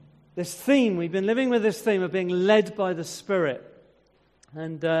this theme. We've been living with this theme of being led by the Spirit.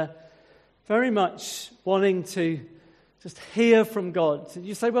 And very much wanting to just hear from God.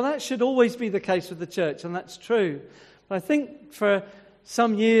 You say, well, that should always be the case with the church, and that's true. But I think for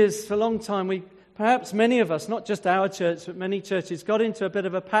some years, for a long time, perhaps many of us, not just our church, but many churches, got into a bit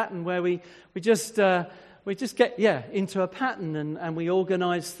of a pattern where we just get into a pattern and we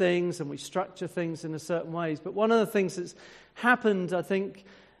organise things and we structure things in a certain ways. But one of the things that's happened, I think,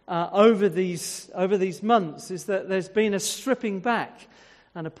 over these months is that there's been a stripping back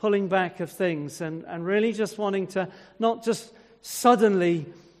and a pulling back of things and really just wanting to not just suddenly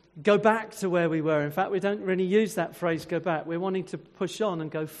go back to where we were. In fact, we don't really use that phrase, go back. We're wanting to push on and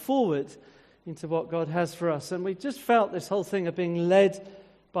go forward into what God has for us. And we just felt this whole thing of being led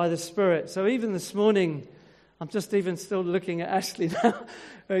by the Spirit. So even this morning, I'm just even still looking at Ashley now,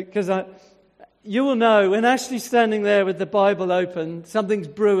 because you will know when Ashley's standing there with the Bible open, something's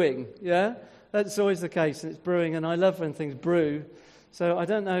brewing, yeah? That's always the case, and it's brewing, and I love when things brew. So I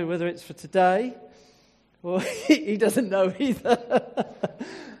don't know whether it's for today, or he doesn't know either.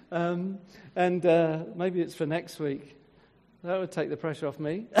 Maybe it's for next week. That would take the pressure off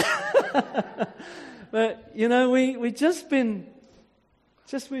me. But,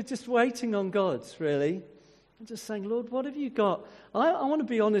 we're just waiting on God, really. I'm just saying, Lord, what have you got? I want to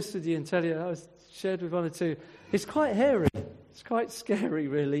be honest with you and tell you, I was shared with one or two, it's quite hairy. It's quite scary,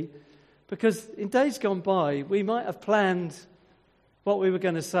 really. Because in days gone by, we might have planned what we were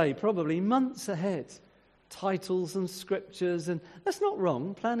going to say, probably months ahead. Titles and scriptures, and that's not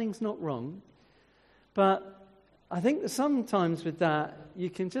wrong. Planning's not wrong. But I think that sometimes with that, you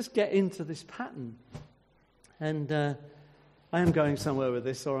can just get into this pattern. And I am going somewhere with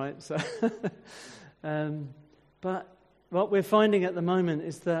this, all right? So, but what we're finding at the moment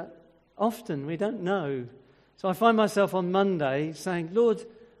is that often we don't know. So I find myself on Monday saying, Lord,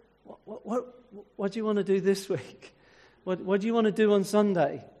 what do you want to do this week? What do you want to do on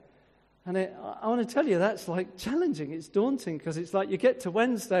Sunday? And I want to tell you, that's like challenging. It's daunting because it's like you get to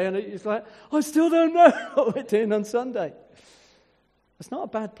Wednesday and it's like, I still don't know what we're doing on Sunday. It's not a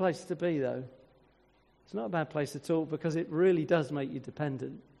bad place to be, though. It's not a bad place at all because it really does make you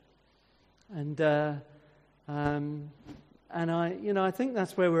dependent. And I think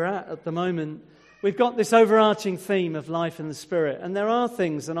that's where we're at the moment. We've got this overarching theme of life in the Spirit, and there are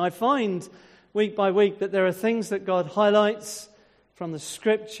things, and I find week by week that there are things that God highlights from the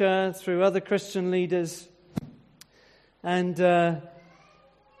Scripture, through other Christian leaders. And I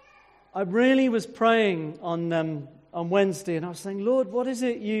really was praying on Wednesday, and I was saying, Lord, what is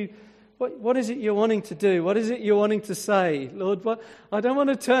it you're wanting to do? What is it you're wanting to say? Lord, I don't want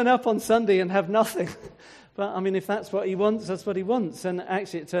to turn up on Sunday and have nothing. But, I mean, if that's what he wants, that's what he wants. And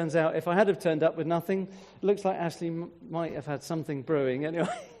actually, it turns out, if I had have turned up with nothing, it looks like Ashley might have had something brewing anyway.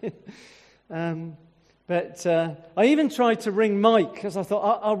 But I even tried to ring Mike, because I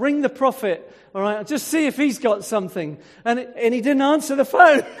thought, I'll ring the prophet, all right, I'll just see if he's got something. And he didn't answer the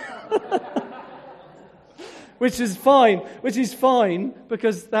phone. Which is fine,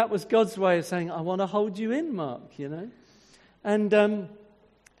 because that was God's way of saying, I want to hold you in, Mark, And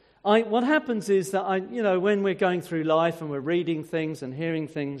what happens is that when we're going through life and we're reading things and hearing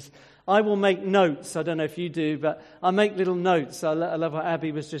things, I will make notes. I don't know if you do, but I make little notes. I love what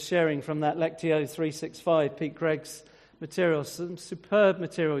Abby was just sharing from that Lectio 365, Pete Gregg's material. Some superb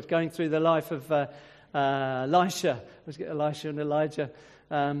material. It's going through the life of Elisha. Let's get Elisha and Elijah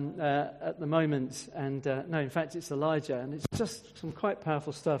at the moment. And no, in fact, it's Elijah. And it's just some quite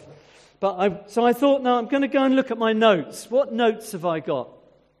powerful stuff. So I thought, no, I'm going to go and look at my notes. What notes have I got?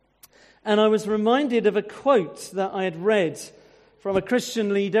 And I was reminded of a quote that I had read from a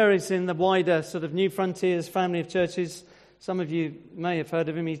Christian leader. He's in the wider sort of New Frontiers family of churches. Some of you may have heard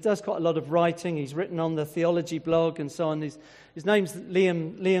of him. He does quite a lot of writing. He's written on the theology blog and so on. His name's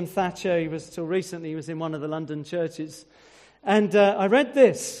Liam Thatcher. He was, till recently, he was in one of the London churches. And I read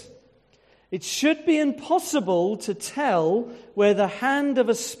this. It should be impossible to tell where the hand of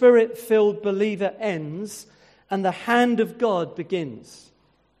a Spirit-filled believer ends and the hand of God begins.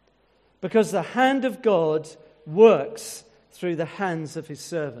 Because the hand of God works through the hands of his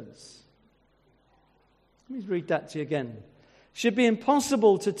servants. Let me read that to you again. It should be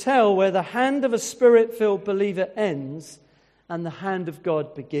impossible to tell where the hand of a Spirit-filled believer ends and the hand of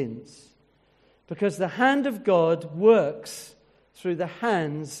God begins. Because the hand of God works through the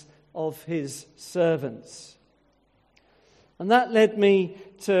hands of his servants. And that led me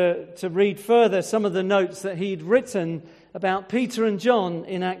to read further some of the notes that he'd written about Peter and John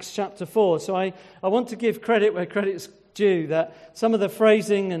in Acts chapter 4. So I want to give credit where credit's due, that some of the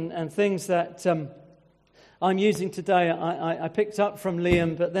phrasing and things that I'm using today, I picked up from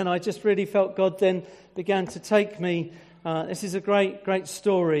Liam, but then I just really felt God then began to take me. This is a great, great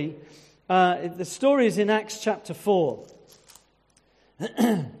story. The story is in Acts chapter 4.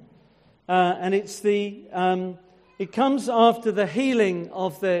 And it comes after the healing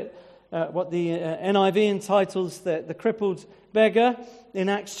of what the NIV entitles the crippled beggar in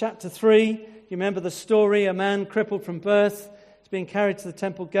Acts chapter 3. You remember the story, a man crippled from birth is being carried to the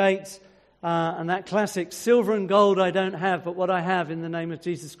temple gate. And that classic, silver and gold I don't have, but what I have in the name of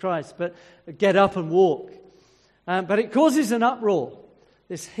Jesus Christ. But get up and walk. But it causes an uproar.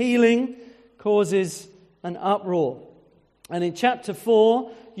 This healing causes an uproar. And in chapter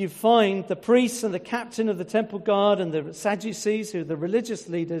 4, you find the priests and the captain of the temple guard and the Sadducees, who are the religious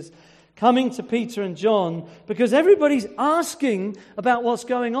leaders, coming to Peter and John because everybody's asking about what's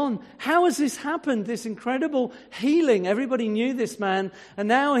going on. How has this happened? This incredible healing. Everybody knew this man, and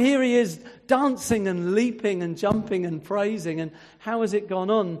now here he is dancing and leaping and jumping and praising. And how has it gone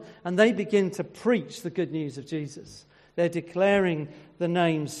on? And they begin to preach the good news of Jesus. They're declaring the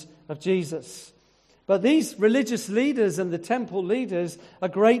names of Jesus. But these religious leaders and the temple leaders are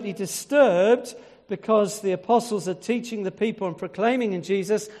greatly disturbed because the apostles are teaching the people and proclaiming in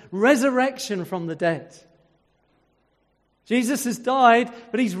Jesus resurrection from the dead. Jesus has died,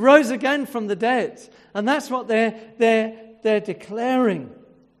 but he's rose again from the dead. And that's what they're declaring.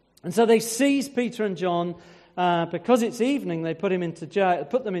 And so they seize Peter and John. Because it's evening, they put them into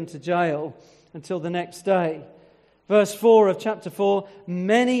jail until the next day. Verse 4 of chapter 4,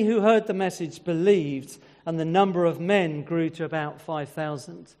 many who heard the message believed, and the number of men grew to about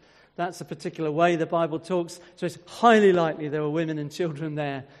 5,000. That's a particular way the Bible talks, so it's highly likely there were women and children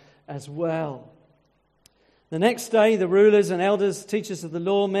there as well. The next day, the rulers and elders, teachers of the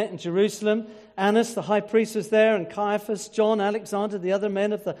law, met in Jerusalem. Annas, the high priest, was there, and Caiaphas, John, Alexander, the other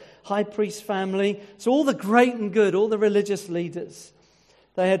men of the high priest family. So all the great and good, all the religious leaders.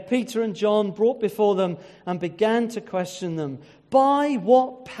 They had Peter and John brought before them and began to question them. By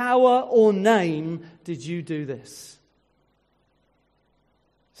what power or name did you do this?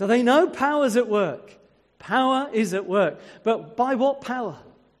 So they know power's at work. Power is at work. But by what power?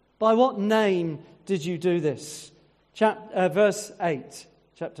 By what name did you do this? Verse 8,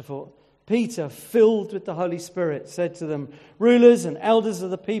 chapter 4. Peter, filled with the Holy Spirit, said to them, rulers and elders of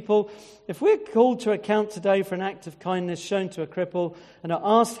the people, if we're called to account today for an act of kindness shown to a cripple and are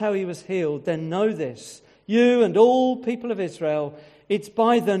asked how he was healed, then know this, you and all people of Israel, it's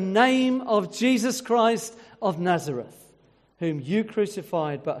by the name of Jesus Christ of Nazareth, whom you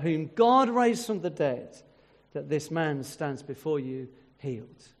crucified, but whom God raised from the dead, that this man stands before you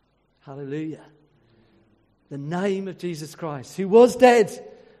healed. Hallelujah. The name of Jesus Christ, who was dead,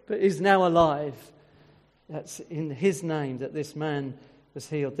 but is now alive. That's in his name that this man was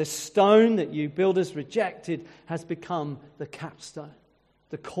healed. This stone that you builders rejected has become the capstone,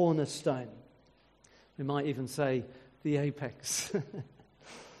 the cornerstone. We might even say the apex.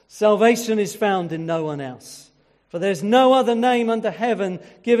 Salvation is found in no one else. For there's no other name under heaven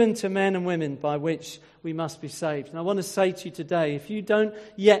given to men and women by which we must be saved. And I want to say to you today, if you don't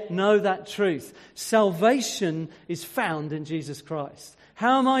yet know that truth, salvation is found in Jesus Christ.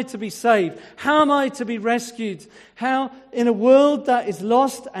 How am I to be saved? How am I to be rescued? How, in a world that is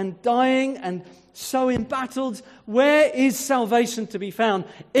lost and dying and so embattled, where is salvation to be found?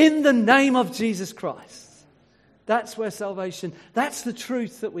 In the name of Jesus Christ. That's where salvation, that's the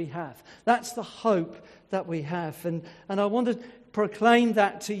truth that we have. That's the hope that we have. And I want to proclaim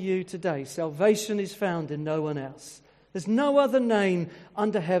that to you today. Salvation is found in no one else. There's no other name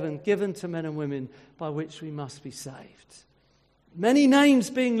under heaven given to men and women by which we must be saved. Many names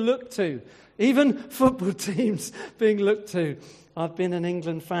being looked to, even football teams being looked to. I've been an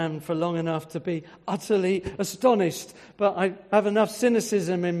England fan for long enough to be utterly astonished, but I have enough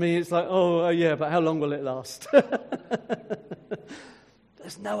cynicism in me. It's like, yeah, but how long will it last?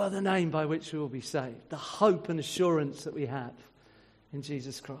 There's no other name by which we will be saved. The hope and assurance that we have in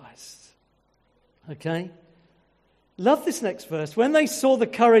Jesus Christ. Okay? Love this next verse. When they saw the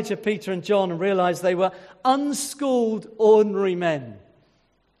courage of Peter and John and realized they were unschooled, ordinary men.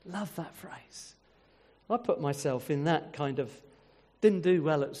 Love that phrase. I put myself in that kind of, didn't do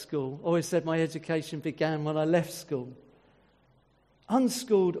well at school. Always said my education began when I left school.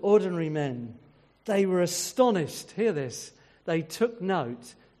 Unschooled, ordinary men. They were astonished. Hear this. They took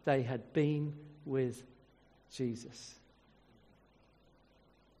note they had been with Jesus.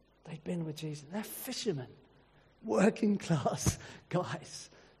 They'd been with Jesus. They're fishermen. Working class guys,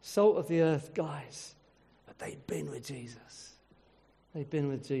 salt of the earth guys, but they'd been with Jesus. They'd been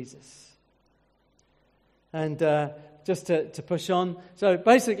with Jesus. And just to push on. So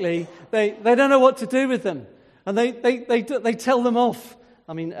basically, they don't know what to do with them. And they tell them off.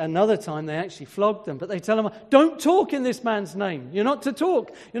 I mean, another time they actually flogged them. But they tell them, don't talk in this man's name. You're not to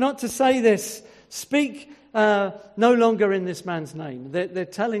talk. You're not to say this. Speak no longer in this man's name. They're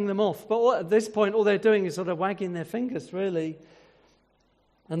telling them off. But at this point, all they're doing is sort of wagging their fingers, really.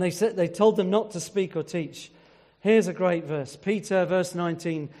 And they told them not to speak or teach. Here's a great verse. Peter, verse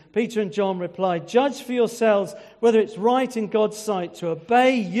 19. Peter and John replied, "Judge for yourselves whether it's right in God's sight to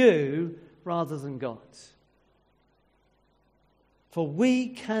obey you rather than God. For we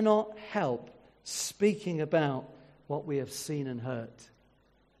cannot help speaking about what we have seen and heard."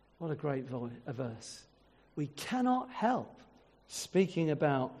 What a great verse. We cannot help speaking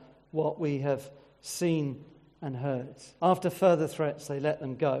about what we have seen and heard. After further threats, they let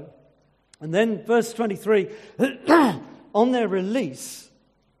them go. And then verse 23, on their release,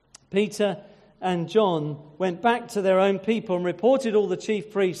 Peter and John went back to their own people and reported all the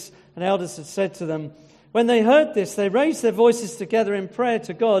chief priests and elders had said to them. When they heard this, they raised their voices together in prayer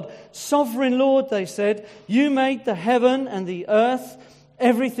to God. "Sovereign Lord," they said, "you made the heaven and the earth,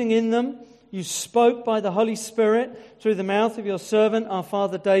 everything in them. You spoke by the Holy Spirit through the mouth of your servant, our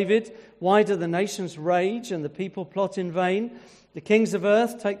father David. Why do the nations rage and the people plot in vain? The kings of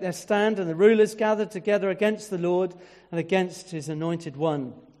earth take their stand and the rulers gather together against the Lord and against his anointed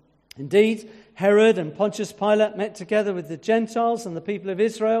one. Indeed, Herod and Pontius Pilate met together with the Gentiles and the people of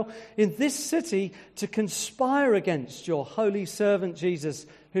Israel in this city to conspire against your holy servant Jesus,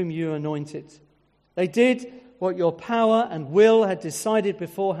 whom you anointed. They did what your power and will had decided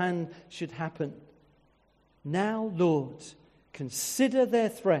beforehand should happen. Now, Lord, consider their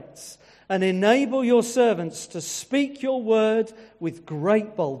threats and enable your servants to speak your word with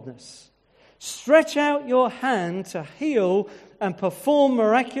great boldness. Stretch out your hand to heal and perform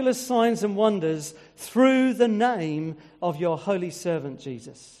miraculous signs and wonders through the name of your holy servant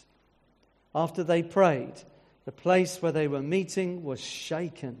Jesus." After they prayed, the place where they were meeting was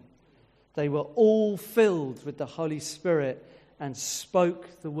shaken. They were all filled with the Holy Spirit and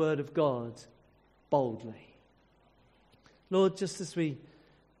spoke the word of God boldly. Lord, just as we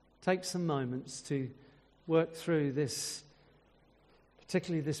take some moments to work through this,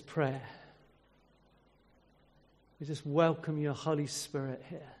 particularly this prayer, we just welcome your Holy Spirit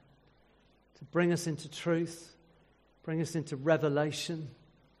here to bring us into truth, bring us into revelation,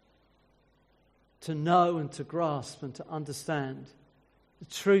 to know and to grasp and to understand the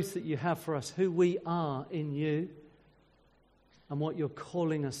truth that you have for us, who we are in you, and what you're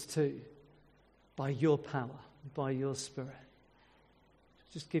calling us to by your power, by your Spirit.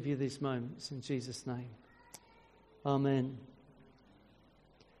 Just give you these moments in Jesus' name. Amen.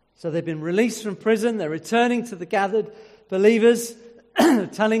 So they've been released from prison. They're returning to the gathered believers,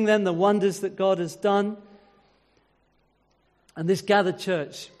 telling them the wonders that God has done. And this gathered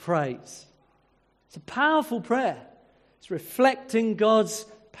church prays. It's a powerful prayer. It's reflecting God's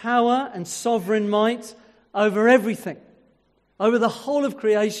power and sovereign might over everything, over the whole of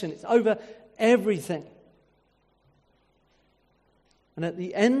creation. It's over everything. And at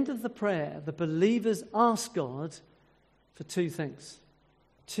the end of the prayer, the believers ask God for two things.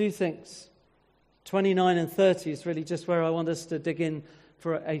 Two things. 29 and 30 is really just where I want us to dig in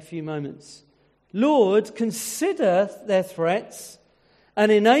for a few moments. Lord, consider their threats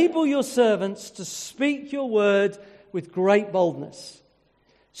and enable your servants to speak your word with great boldness.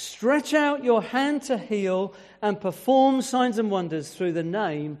 Stretch out your hand to heal and perform signs and wonders through the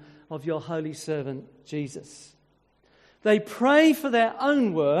name of your holy servant Jesus. They pray for their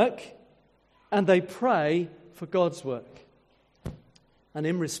own work and they pray for God's work. And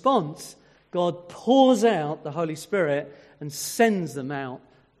in response, God pours out the Holy Spirit and sends them out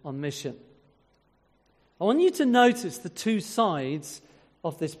on mission. I want you to notice the two sides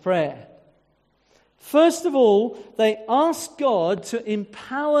of this prayer. First of all, they ask God to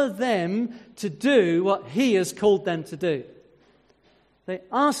empower them to do what He has called them to do. They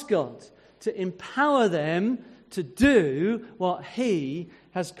ask God to empower them to do what He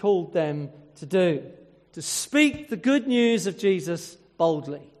has called them to do. To speak the good news of Jesus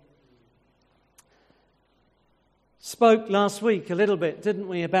boldly. Spoke last week a little bit, didn't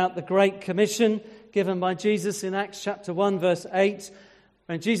we, about the Great Commission given by Jesus in Acts chapter 1 verse 8.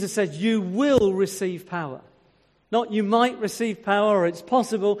 And Jesus said, you will receive power. Not you might receive power or it's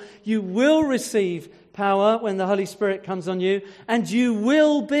possible. You will receive power when the Holy Spirit comes on you. And you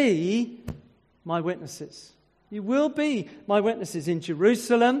will be my witnesses. You will be my witnesses in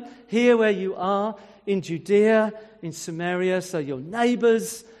Jerusalem, here where you are, in Judea, in Samaria, so your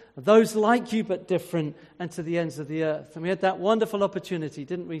neighbours, those like you but different, and to the ends of the earth. And we had that wonderful opportunity,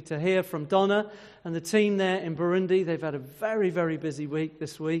 didn't we, to hear from Donna and the team there in Burundi. They've had a very, very busy week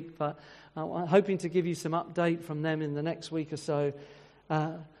this week, but I'm hoping to give you some update from them in the next week or so.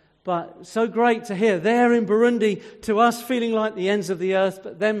 But so great to hear. There in Burundi, to us feeling like the ends of the earth,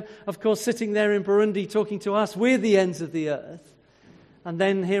 but them, of course, sitting there in Burundi talking to us, we're the ends of the earth. And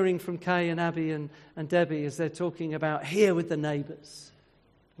then hearing from Kay and Abby and Debbie as they're talking about here with the neighbours,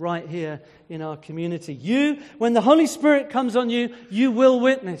 right here in our community. You, when the Holy Spirit comes on you, you will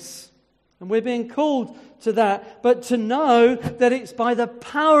witness. And we're being called to that. But to know that it's by the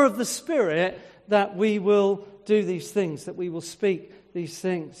power of the Spirit that we will do these things, that we will speak these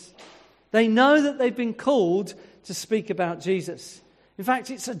things. They know that they've been called to speak about Jesus. In fact,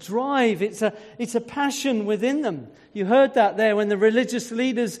 it's a drive, it's a passion within them. You heard that there when the religious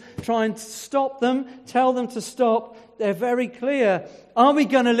leaders try and stop them, tell them to stop. They're very clear. Are we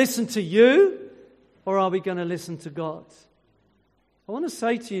going to listen to you or are we going to listen to God? I want to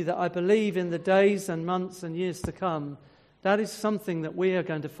say to you that I believe in the days and months and years to come, that is something that we are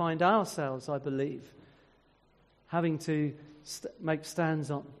going to find ourselves, I believe, having to make stands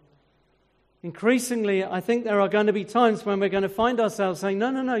on. Increasingly, I think there are going to be times when we're going to find ourselves saying,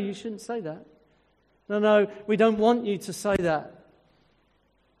 no, you shouldn't say that. No, we don't want you to say that.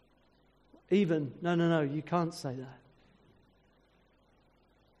 Even, no, you can't say that.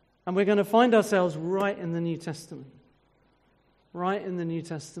 And we're going to find ourselves right in the New Testament. Right in the New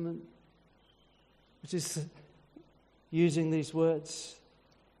Testament. Which is using these words.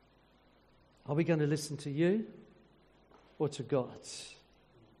 Are we going to listen to you or to God?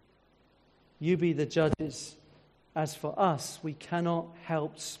 You be the judges. As for us, we cannot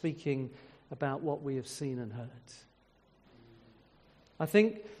help speaking about what we have seen and heard. I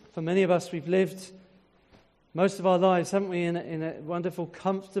think for many of us, we've lived most of our lives, haven't we, in a wonderful,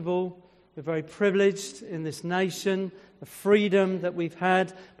 comfortable, we're very privileged in this nation, the freedom that we've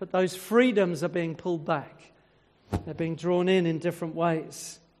had, but those freedoms are being pulled back. They're being drawn in different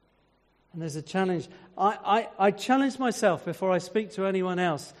ways. And there's a challenge. I challenge myself before I speak to anyone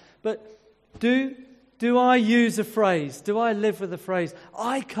else, but do I use a phrase? Do I live with a phrase?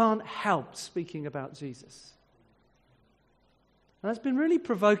 I can't help speaking about Jesus. And that's been really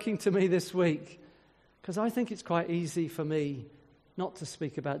provoking to me this week, because I think it's quite easy for me not to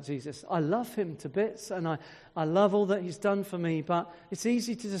speak about Jesus. I love him to bits, and I love all that he's done for me, but it's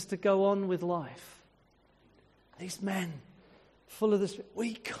easy to go on with life. These men, full of the Spirit,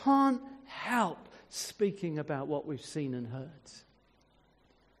 we can't help speaking about what we've seen and heard.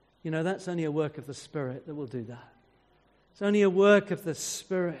 You know, that's only a work of the Spirit that will do that. It's only a work of the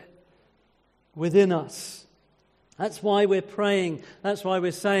Spirit within us. That's why we're praying. That's why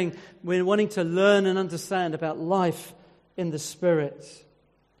we're saying we're wanting to learn and understand about life in the Spirit.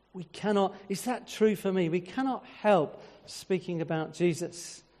 We cannot, is that true for me? We cannot help speaking about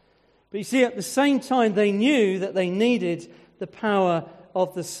Jesus. But you see, at the same time, they knew that they needed the power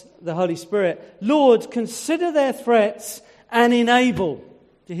of the Holy Spirit. Lord, consider their threats and enable.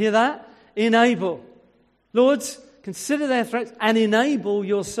 Do you hear that? Enable. Lord, consider their threats and enable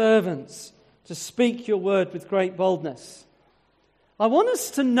your servants to speak your word with great boldness. I want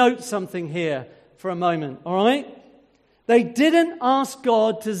us to note something here for a moment, all right? They didn't ask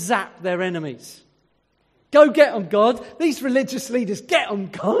God to zap their enemies. Go get them, God. These religious leaders, get them,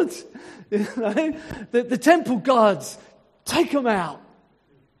 God. You know? The temple guards, take them out.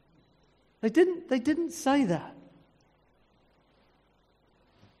 They didn't say that.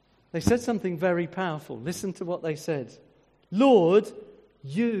 They said something very powerful. Listen to what they said. Lord,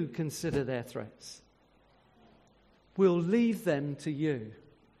 you consider their threats. We'll leave them to you.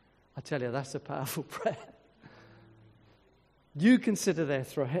 I tell you, that's a powerful prayer. You consider their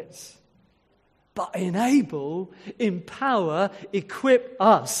threats, but enable, empower, equip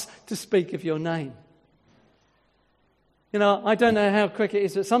us to speak of your name. You know, I don't know how quick it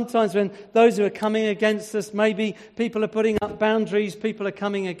is, but sometimes when those who are coming against us, maybe people are putting up boundaries, people are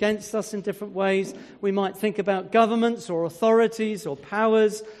coming against us in different ways. We might think about governments or authorities or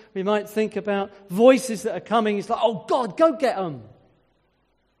powers. We might think about voices that are coming. It's like, oh God, go get them.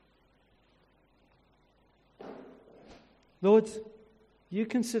 Lord, you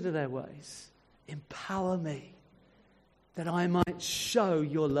consider their ways. Empower me that I might show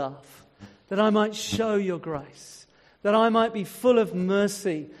your love, that I might show your grace, that I might be full of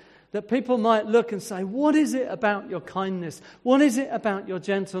mercy, that people might look and say, what is it about your kindness? What is it about your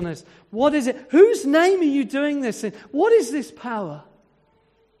gentleness? What is it? Whose name are you doing this in? What is this power?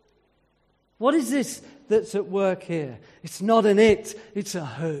 What is this that's at work here? It's not an it, it's a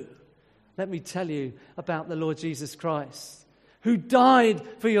who. Let me tell you about the Lord Jesus Christ, who died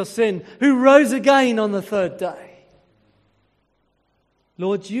for your sin, who rose again on the third day.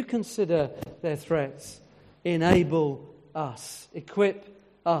 Lord, you consider their threats. Enable us. Equip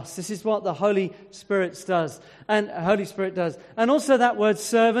us. This is what the Holy Spirit does. And also that word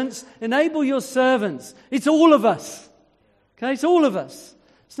servants. Enable your servants. It's all of us. Okay, it's all of us.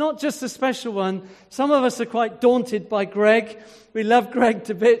 It's not just a special one. Some of us are quite daunted by Greg. We love Greg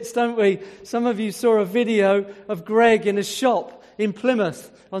to bits, don't we? Some of you saw a video of Greg in a shop in Plymouth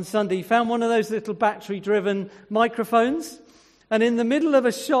on Sunday. He found one of those little battery-driven microphones. And in the middle of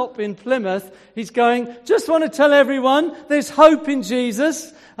a shop in Plymouth, he's going, just want to tell everyone there's hope in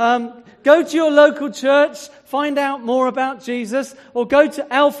Jesus. Go to your local church, find out more about Jesus, or go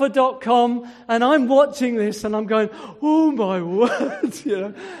to alpha.com. And I'm watching this and I'm going, oh my word,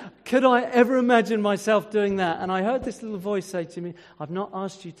 Could I ever imagine myself doing that? And I heard this little voice say to me, I've not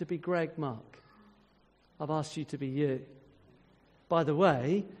asked you to be Greg, Mark. I've asked you to be you. By the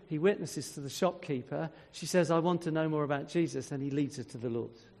way, he witnesses to the shopkeeper. She says, I want to know more about Jesus. And he leads her to the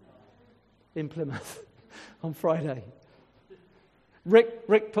Lord in Plymouth on Friday.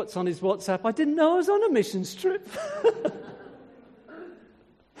 Rick puts on his WhatsApp, I didn't know I was on a missions trip.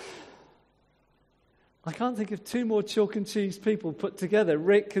 I can't think of two more chalk and cheese people put together,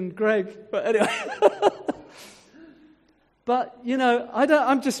 Rick and Greg. But anyway. But,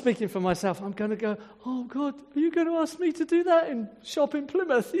 I'm just speaking for myself. I'm going to go, oh, God, are you going to ask me to do that in shop in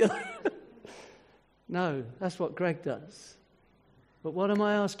Plymouth? No, that's what Greg does. But what am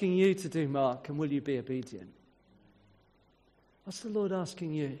I asking you to do, Mark? And will you be obedient? What's the Lord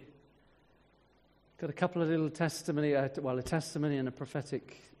asking you? Got a couple of little a testimony and a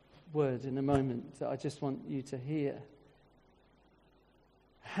prophetic word in a moment that I just want you to hear.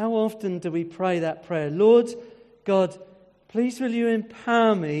 How often do we pray that prayer? Lord God, please will you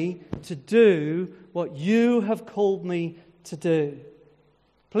empower me to do what you have called me to do.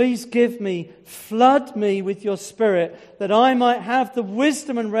 Please flood me with your Spirit, that I might have the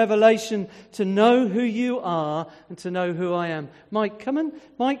wisdom and revelation to know who you are and to know who I am. Mike, come in.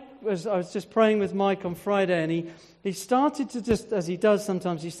 I was just praying with Mike on Friday, and he started to just, as he does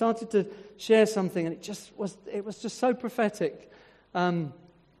sometimes, he started to share something, and it was just so prophetic. And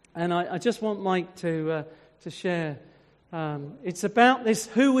I just want Mike to share. It's about this,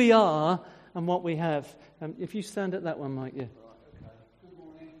 who we are and what we have. If you stand at that one, Mike, yeah.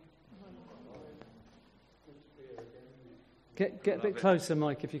 Get a bit closer,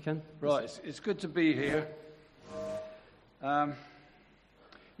 Mike, if you can. Right, it's good to be here.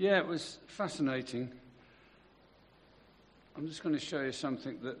 It was fascinating. I'm just going to show you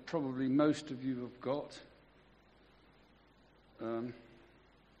something that probably most of you have got.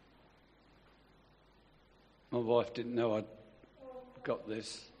 My wife didn't know I'd got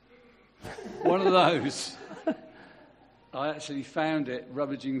this. One of those. I actually found it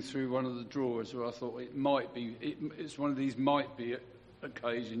rummaging through one of the drawers where I thought it might be. It's one of these might be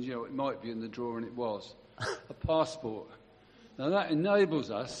occasions, it might be in the drawer, and it was. A passport. Now that enables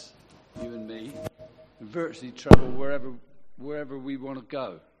us, you and me, to virtually travel wherever we want to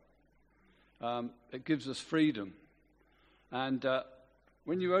go. It gives us freedom. And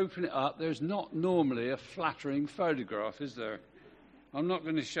when you open it up, there's not normally a flattering photograph, is there? I'm not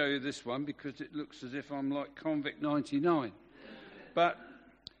going to show you this one because it looks as if I'm like Convict 99. But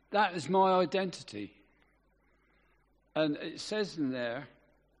that is my identity. And it says in there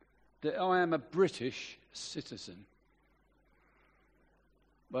that I am a British citizen.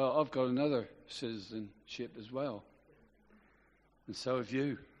 Well, I've got another citizenship as well. And so have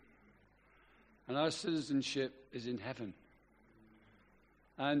you. And our citizenship is in heaven.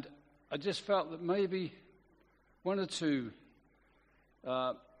 And I just felt that maybe one or two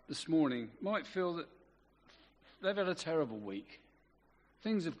this morning might feel that they've had a terrible week.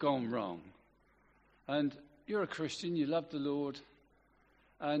 Things have gone wrong. And you're a Christian, you love the Lord,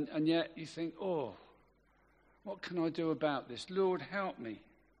 and yet you think, oh, what can I do about this? Lord, help me.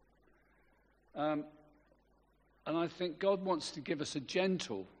 And I think God wants to give us a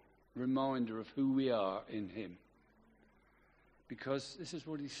gentle reminder of who we are in him. Because this is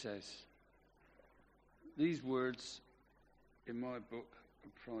what he says. These words in my book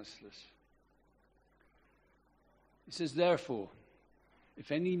are priceless. It says, therefore,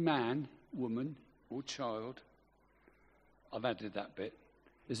 if any man, woman, or child, I've added that bit,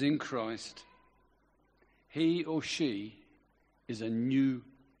 is in Christ, he or she is a new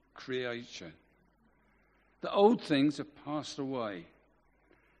creation. The old things have passed away,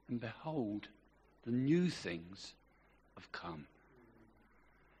 and behold, the new things have come.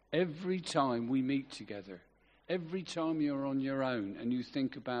 Every time we meet together, every time you're on your own and you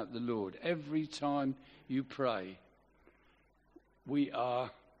think about the Lord, every time you pray, we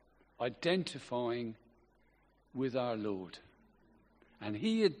are identifying with our Lord. And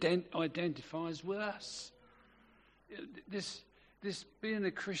he identifies with us. This being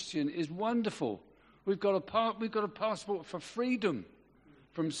a Christian is wonderful. We've got a passport for freedom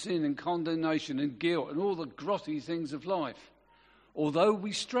from sin and condemnation and guilt and all the grotty things of life. Although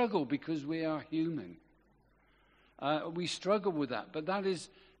we struggle because we are human. We struggle with that. But that is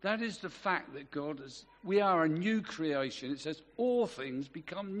the fact that we are a new creation. It says all things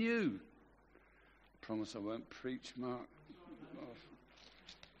become new. I promise I won't preach, Mark.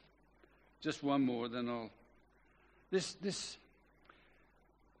 Just one more, then I'll... This,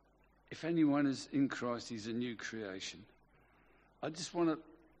 if anyone is in Christ, he's a new creation. I just want to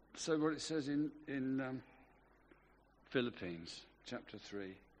say what it says in Philippines, chapter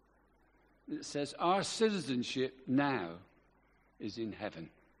 3. It says, our citizenship now is in heaven,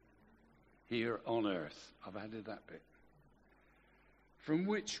 here on earth. I've added that bit. From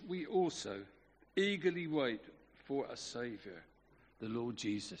which we also eagerly wait for a Saviour, the Lord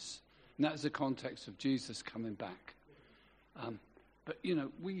Jesus. And that's the context of Jesus coming back. But,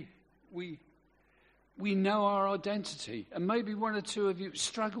 we know our identity. And maybe one or two of you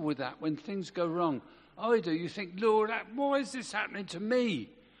struggle with that when things go wrong. I do. You think, Lord, why is this happening to me?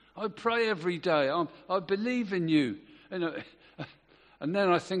 I pray every day. I believe in you. And then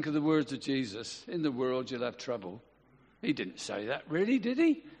I think of the words of Jesus. In the world you'll have trouble. He didn't say that, really, did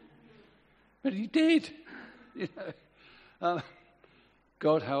he? But he did.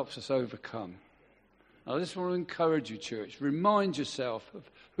 God helps us overcome. I just want to encourage you, church. Remind yourself of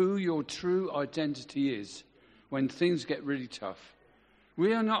who your true identity is when things get really tough.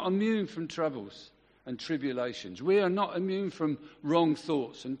 We are not immune from troubles and tribulations. We are not immune from wrong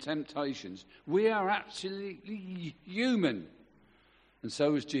thoughts and temptations. We are absolutely human. And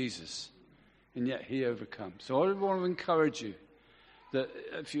so is Jesus. And yet he overcome. So I want to encourage you that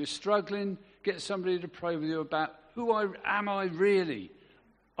if you're struggling, get somebody to pray with you about am I really?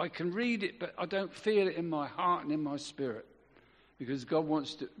 I can read it, but I don't feel it in my heart and in my spirit. Because God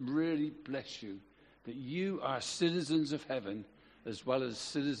wants to really bless you, that you are citizens of heaven as well as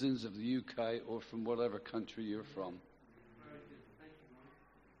citizens of the UK or from whatever country you're from.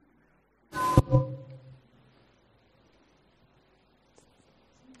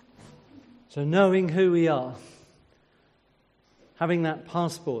 So knowing who we are, having that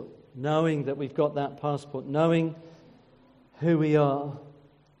passport, knowing that we've got that passport, knowing who we are.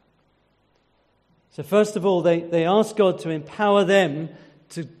 So first of all, they ask God to empower them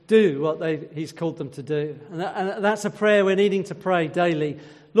to do what He's called them to do. And that's a prayer we're needing to pray daily.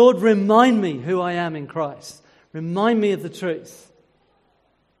 Lord, remind me who I am in Christ. Remind me of the truth.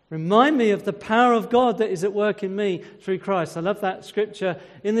 Remind me of the power of God that is at work in me through Christ. I love that scripture.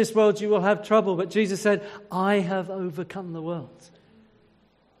 In this world you will have trouble, but Jesus said, I have overcome the world.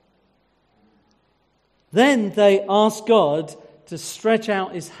 Then they ask God to stretch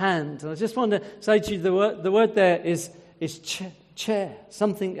out His hand. And I just want to say to you, the word there is chair.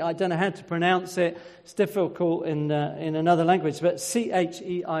 Something, I don't know how to pronounce it. It's difficult in another language, but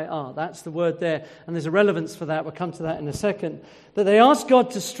C-H-E-I-R. That's the word there. And there's a relevance for that. We'll come to that in a second. That they ask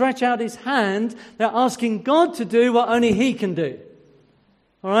God to stretch out His hand. They're asking God to do what only He can do.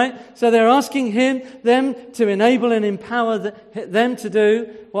 All right? So they're asking them to enable and empower them to do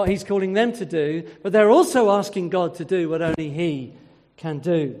what He's calling them to do. But they're also asking God to do what only He can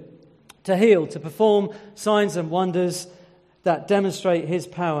do. To heal, to perform signs and wonders that demonstrate His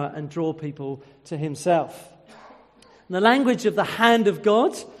power and draw people to Himself. And the language of the hand of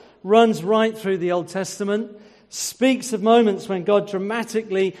God runs right through the Old Testament, speaks of moments when God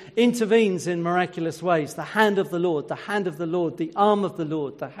dramatically intervenes in miraculous ways. The hand of the Lord, the hand of the Lord, the arm of the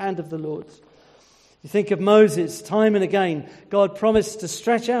Lord, the hand of the Lord. You think of Moses, time and again, God promised to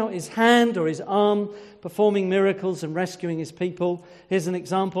stretch out His hand or His arm, performing miracles and rescuing His people. Here's an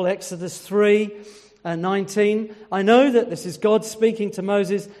example, Exodus 3:19. I know that this is God speaking to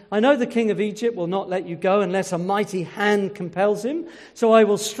Moses. I know the king of Egypt will not let you go unless a mighty hand compels him. So I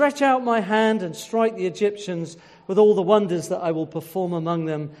will stretch out my hand and strike the Egyptians with all the wonders that I will perform among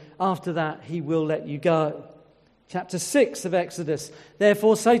them. After that, he will let you go. Chapter 6 of Exodus.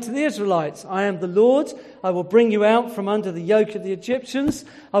 Therefore say to the Israelites, I am the Lord. I will bring you out from under the yoke of the Egyptians.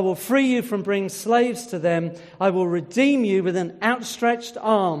 I will free you from bringing slaves to them. I will redeem you with an outstretched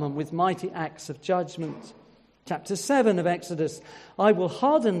arm and with mighty acts of judgment. Chapter 7 of Exodus. I will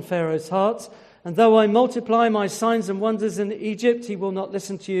harden Pharaoh's heart, and though I multiply my signs and wonders in Egypt, he will not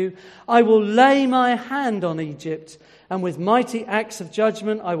listen to you. I will lay my hand on Egypt, and with mighty acts of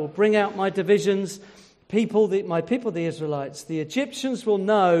judgment I will bring out my divisions. my people, the Israelites, the Egyptians will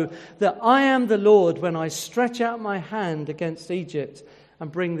know that I am the Lord when I stretch out my hand against Egypt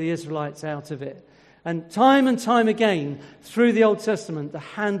and bring the Israelites out of it. And time again, through the Old Testament, the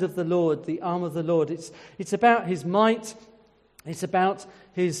hand of the Lord, the arm of the Lord, it's about his might, it's about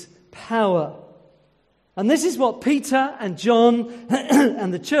his power. And this is what Peter and John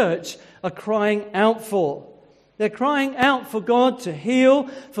and the church are crying out for. They're crying out for God to heal,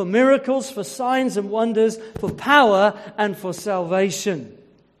 for miracles, for signs and wonders, for power and for salvation.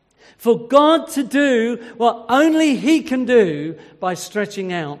 For God to do what only he can do by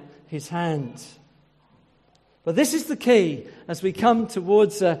stretching out his hand. But this is the key as we come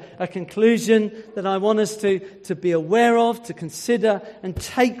towards a conclusion that I want us to be aware of, to consider and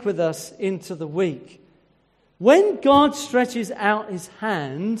take with us into the week. When God stretches out his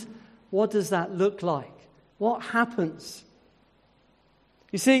hand, what does that look like? What happens?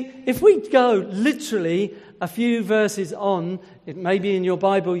 You see, if we go literally a few verses on, it may be in your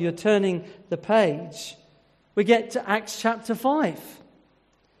Bible, you're turning the page, we get to Acts chapter 5.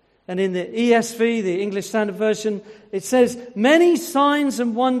 And in the ESV, the English Standard Version, it says, many signs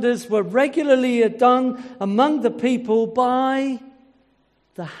and wonders were regularly done among the people by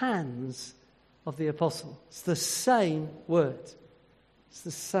the hands of the apostle. It's the same word. It's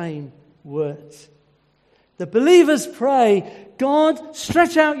the same word. The believers pray, God,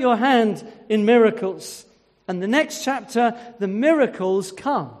 stretch out your hand in miracles. And the next chapter, the miracles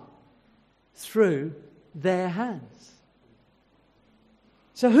come through their hands.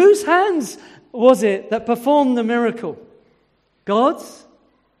 So whose hands was it that performed the miracle? God's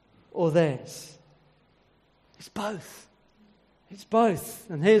or theirs? It's both. It's both.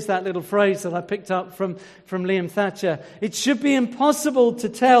 And here's that little phrase that I picked up from Liam Thatcher. It should be impossible to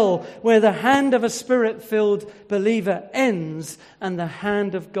tell where the hand of a Spirit-filled believer ends and the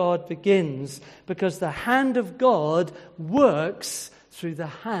hand of God begins, because the hand of God works through the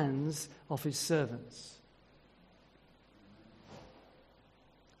hands of his servants.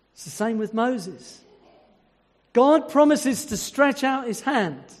 It's the same with Moses. God promises to stretch out his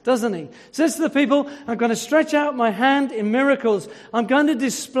hand, doesn't he? Says to the people, I'm going to stretch out my hand in miracles. I'm going to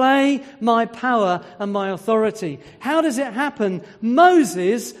display my power and my authority. How does it happen?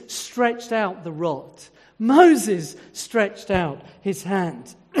 Moses stretched out the rod. Moses stretched out his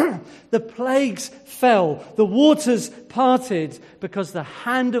hand. The plagues fell. The waters parted because the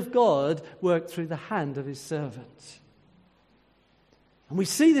hand of God worked through the hand of his servant. And we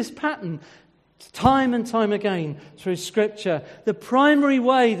see this pattern time and time again through Scripture. The primary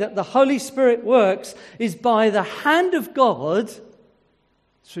way that the Holy Spirit works is by the hand of God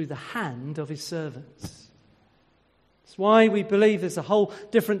through the hand of his servants. That's why we believe there's a whole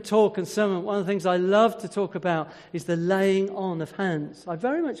different talk and sermon. One of the things I love to talk about is the laying on of hands. I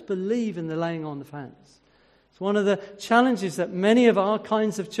very much believe in the laying on of hands. It's one of the challenges that many of our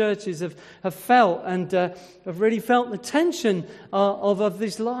kinds of churches have felt, and have really felt the tension of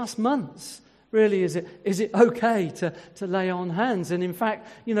these last months. Really, is it okay to lay on hands? And in fact,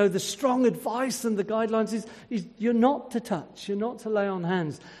 you know, the strong advice and the guidelines is you're not to touch, you're not to lay on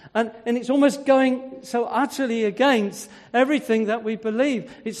hands. And it's almost going so utterly against everything that we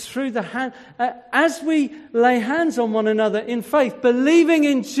believe. It's through the hand. As we lay hands on one another in faith, believing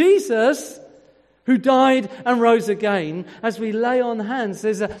in Jesus, who died and rose again, as we lay on hands,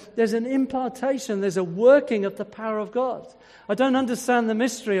 there's an impartation, there's a working of the power of God. I don't understand the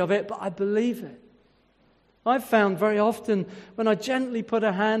mystery of it, but I believe it. I've found very often when I gently put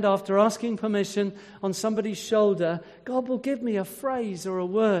a hand after asking permission on somebody's shoulder, God will give me a phrase or a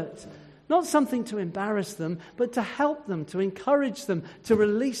word. Not something to embarrass them, but to help them, to encourage them, to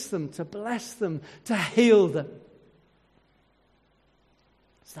release them, to bless them, to heal them.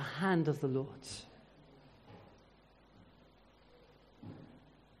 It's the hand of the Lord.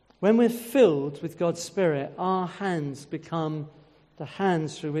 When we're filled with God's Spirit, our hands become the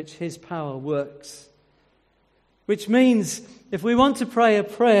hands through which his power works. Which means if we want to pray a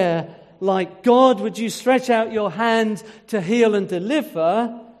prayer like, God, would you stretch out your hand to heal and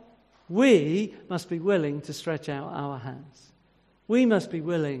deliver, we must be willing to stretch out our hands. We must be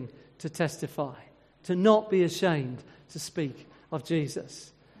willing to testify, to not be ashamed to speak of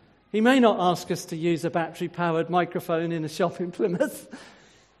Jesus. He may not ask us to use a battery-powered microphone in a shop in Plymouth,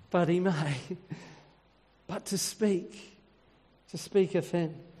 but he may. But to speak of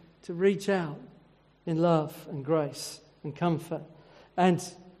him, to reach out in love and grace and comfort. And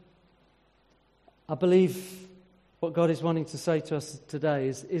I believe what God is wanting to say to us today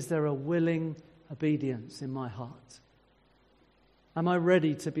is there a willing obedience in my heart? Am I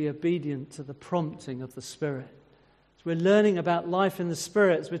ready to be obedient to the prompting of the Spirit As we're learning about life in the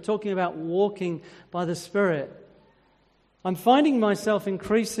Spirit, as we're talking about walking by the Spirit, I'm finding myself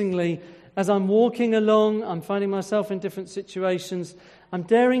increasingly, as I'm walking along, I'm finding myself in different situations, I'm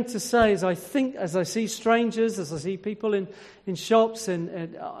daring to say, as I see strangers, as I see people in shops,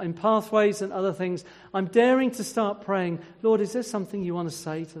 in pathways and other things, I'm daring to start praying, Lord, is there something you want to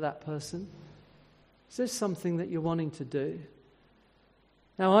say to that person? Is there something that you're wanting to do?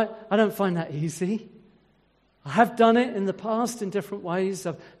 Now, I don't find that easy. I have done it in the past in different ways.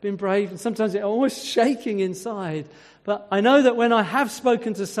 I've been brave, and sometimes it's almost shaking inside. But I know that when I have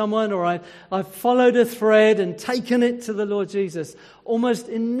spoken to someone, or I've followed a thread and taken it to the Lord Jesus, almost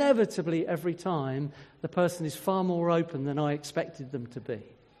inevitably every time, the person is far more open than I expected them to be.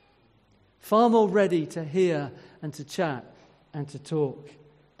 Far more ready to hear and to chat and to talk.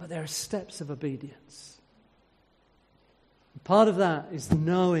 But there are steps of obedience. And part of that is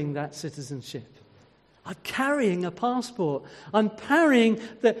knowing that citizenship. I'm carrying a passport. I'm carrying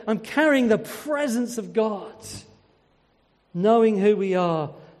the presence of God, knowing who we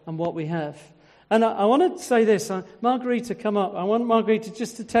are and what we have. And I want to say this. Margarita, come up. I want Margarita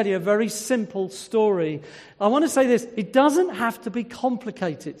just to tell you a very simple story. I want to say this. It doesn't have to be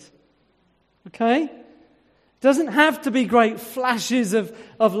complicated. Okay? It doesn't have to be great flashes of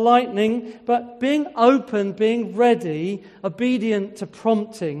lightning, but being open, being ready, obedient to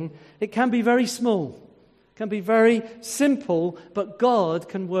prompting, it can be very small. Can be very simple, but God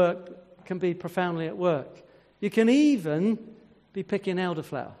can be profoundly at work. You can even be picking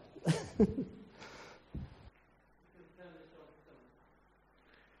elderflower.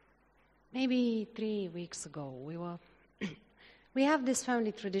 Maybe 3 weeks ago, we have this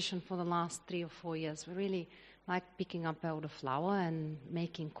family tradition for the last 3 or 4 years. We really like picking up elderflower and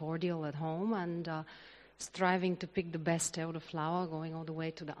making cordial at home, and striving to pick the best elderflower, going all the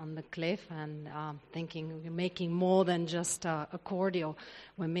way to the undercliff, and thinking we're making more than just a cordial.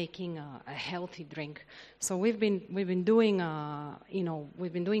 We're making a healthy drink. So we've been doing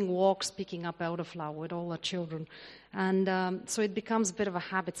walks, picking up elderflower with all our children, and so it becomes a bit of a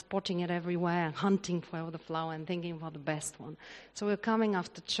habit, spotting it everywhere and hunting for elderflower and thinking about the best one. So we're coming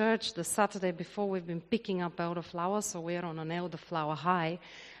after church the Saturday before. We've been picking up elderflower, so we're on an elderflower high.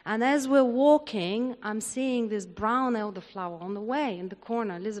 And as we're walking, I'm seeing this brown elderflower on the way in the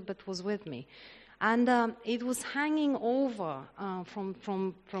corner. Elizabeth was with me. And it was hanging over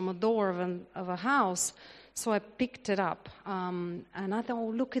from a door of a house. So I picked it up. And I thought,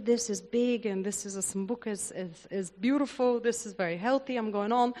 oh, look at this, it's big, and this is a sambuca, is beautiful, this is very healthy, I'm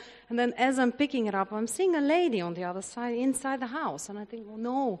going on. And then as I'm picking it up, I'm seeing a lady on the other side, inside the house. And I think, oh,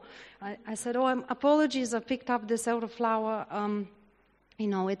 no. I said, apologies, I picked up this elderflower.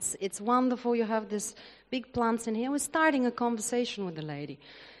 It's wonderful. You have these big plants in here. We're starting a conversation with the lady.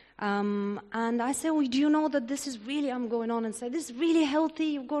 And I said, well, do you know that this is really, I'm going on and say, this is really healthy.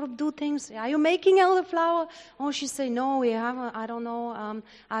 You've got to do things. Are you making elderflower? Oh, she said, no, we haven't. I don't know.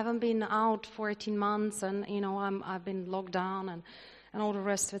 I haven't been out for 18 months, and, I've been locked down and all the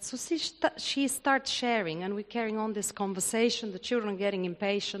rest of it. So she starts sharing, and we're carrying on this conversation. The children are getting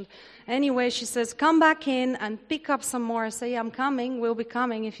impatient. Anyway, she says, come back in and pick up some more. I say, I'm coming. We'll be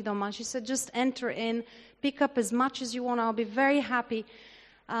coming if you don't mind. She said, just enter in, pick up as much as you want. I'll be very happy.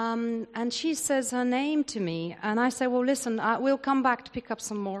 And she says her name to me. And I say, well, listen, we'll come back to pick up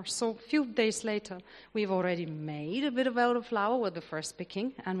some more. So a few days later, we've already made a bit of elderflower with the first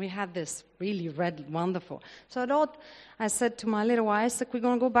picking. And we had this really red, wonderful. So I said to my little one, we're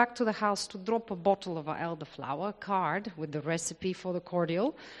going to go back to the house to drop a bottle of our elderflower, card with the recipe for the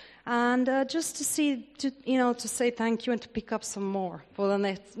cordial. And just to say thank you and to pick up some more for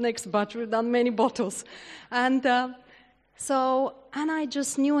the next batch. We've done many bottles. And and I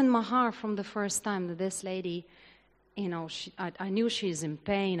just knew in my heart from the first time that this lady, I knew she's in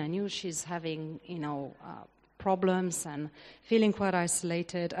pain. I knew she's having, problems and feeling quite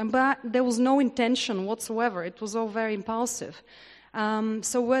isolated. But there was no intention whatsoever. It was all very impulsive.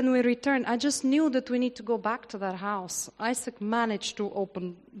 So when we returned, I just knew that we need to go back to that house. Isaac managed to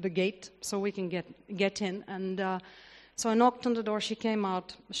open the gate so we can get in. And so I knocked on the door. She came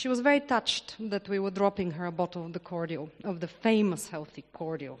out. She was very touched that we were dropping her a bottle of the cordial, of the famous healthy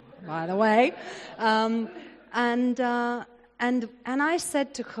cordial, by the way. And I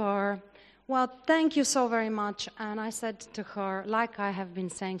said to her, well, thank you so very much. And I said to her, like I have been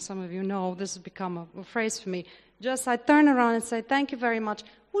saying, some of you know, this has become a phrase for me. Just I turn around and say, thank you very much.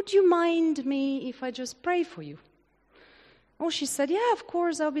 Would you mind me if I just pray for you? Oh, she said, yeah, of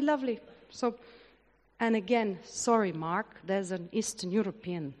course, that'll be lovely. So. And again, sorry, Mark, there's an Eastern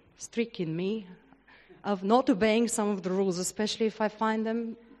European streak in me of not obeying some of the rules, especially if I find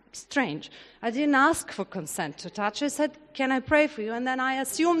them strange. I didn't ask for consent to touch. I said, can I pray for you? And then I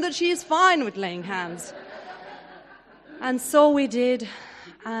assumed that she is fine with laying hands. And so we did.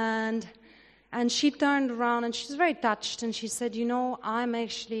 And she turned around and she's very touched. And she said, I'm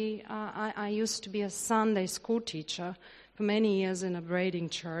actually, I used to be a Sunday school teacher for many years in a braiding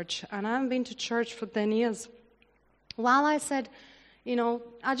church. And I haven't been to church for 10 years. Well, I said,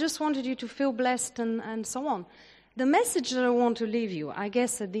 I just wanted you to feel blessed and so on. The message that I want to leave you, I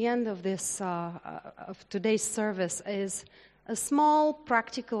guess at the end of this, of today's service, is a small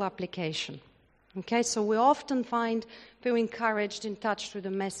practical application. Okay, so we often feel encouraged and touched with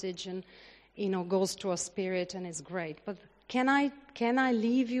the message and, goes to our spirit and it's great. But can I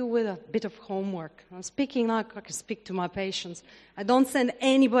leave you with a bit of homework? I'm speaking like I can speak to my patients. I don't send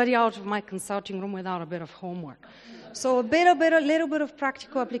anybody out of my consulting room without a bit of homework. So a little bit of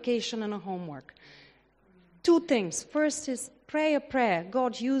practical application and a homework. 2 things. First is pray a prayer.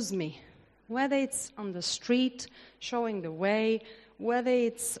 God, use me. Whether it's on the street, showing the way, whether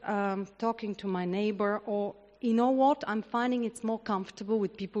it's talking to my neighbor, or you know what? I'm finding it's more comfortable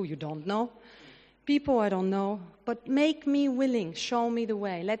with people you don't know. People I don't know. But make me willing. Show me the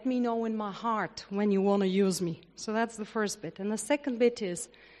way. Let me know in my heart when you want to use me. So that's the first bit. And the second bit is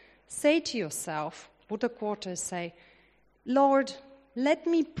say to yourself, put a quarter, say, Lord, let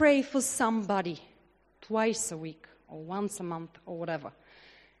me pray for somebody twice a week or once a month or whatever.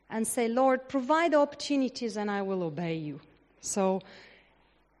 And say, Lord, provide opportunities and I will obey you. So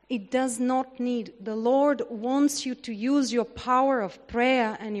it does not need, the Lord wants you to use your power of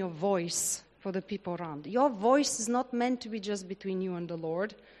prayer and your voice for the people around. Your voice is not meant to be just between you and the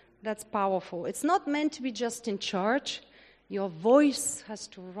Lord. That's powerful. It's not meant to be just in church. Your voice has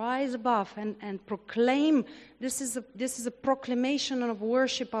to rise above and proclaim. This is a proclamation of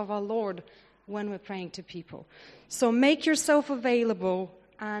worship of our Lord when we're praying to people. So make yourself available,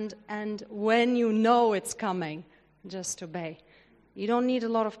 and when you know it's coming, just obey. You don't need a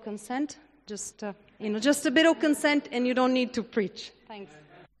lot of consent, just a bit of consent, and you don't need to preach. Thanks.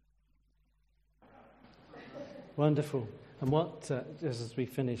 Wonderful. And just as we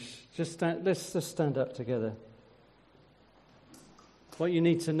finish, let's just stand up together. What you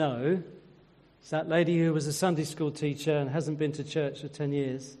need to know is that lady who was a Sunday school teacher and hasn't been to church for 10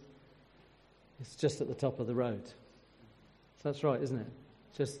 years, it's just at the top of the road. That's right, isn't it?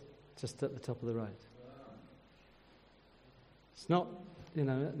 Just at the top of the road. It's not,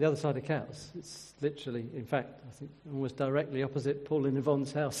 the other side of Cowes. It's literally, in fact, I think almost directly opposite Paul and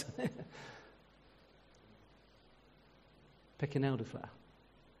Yvonne's house. Picking elderflower.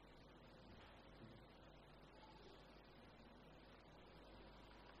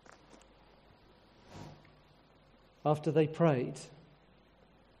 After they prayed,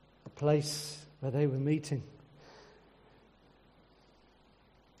 the place where they were meeting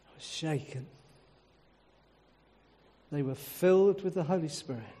was shaken. They were filled with the Holy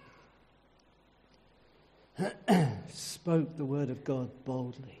Spirit. Spoke the word of God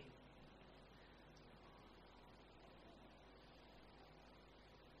boldly.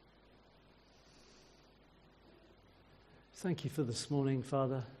 Thank you for this morning,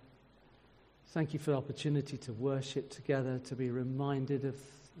 Father. Thank you for the opportunity to worship together, to be reminded of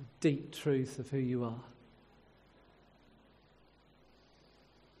the deep truth of who you are.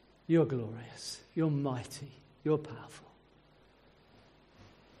 You're glorious. You're mighty. You're powerful.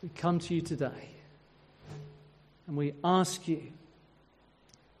 We come to you today and we ask you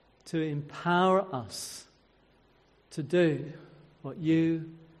to empower us to do what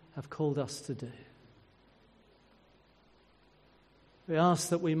you have called us to do. We ask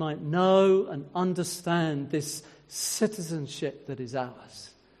that we might know and understand this citizenship that is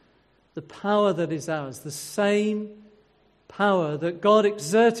ours, the power that is ours, the same power that God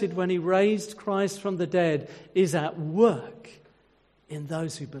exerted when he raised Christ from the dead is at work in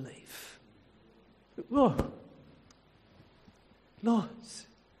those who believe. Lord,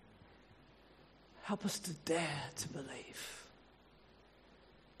 help us to dare to believe.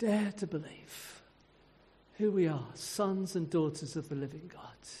 Dare to believe who we are, sons and daughters of the living God.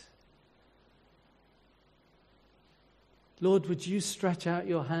 Lord, would you stretch out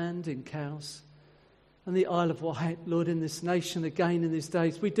your hand in Cowes and the Isle of Wight, Lord, in this nation again in these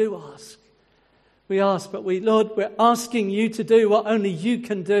days? We do ask. We ask, but Lord, we're asking you to do what only you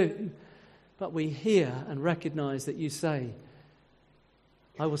can do. But we hear and recognize that you say,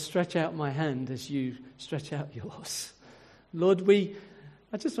 I will stretch out my hand as you stretch out yours. Lord,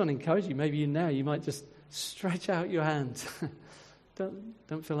 I just want to encourage you, maybe you might just stretch out your hand.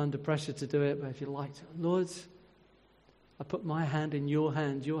 Don't feel under pressure to do it, but if you like to. Lord, I put my hand in your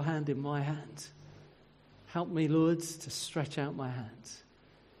hand in my hand. Help me, Lord, to stretch out my hand.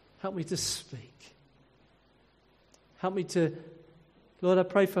 Help me to speak. Help me to, Lord, I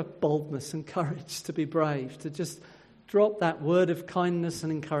pray for boldness and courage to be brave, to just drop that word of kindness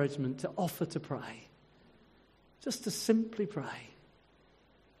and encouragement, to offer to pray. Just to simply pray.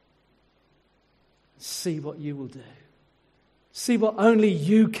 See what you will do. See what only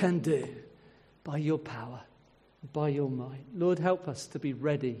you can do by your power, by your might. Lord, help us to be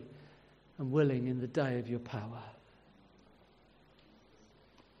ready and willing in the day of your power.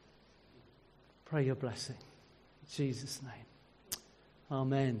 Pray your blessing. In Jesus' name.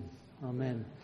 Amen. Amen.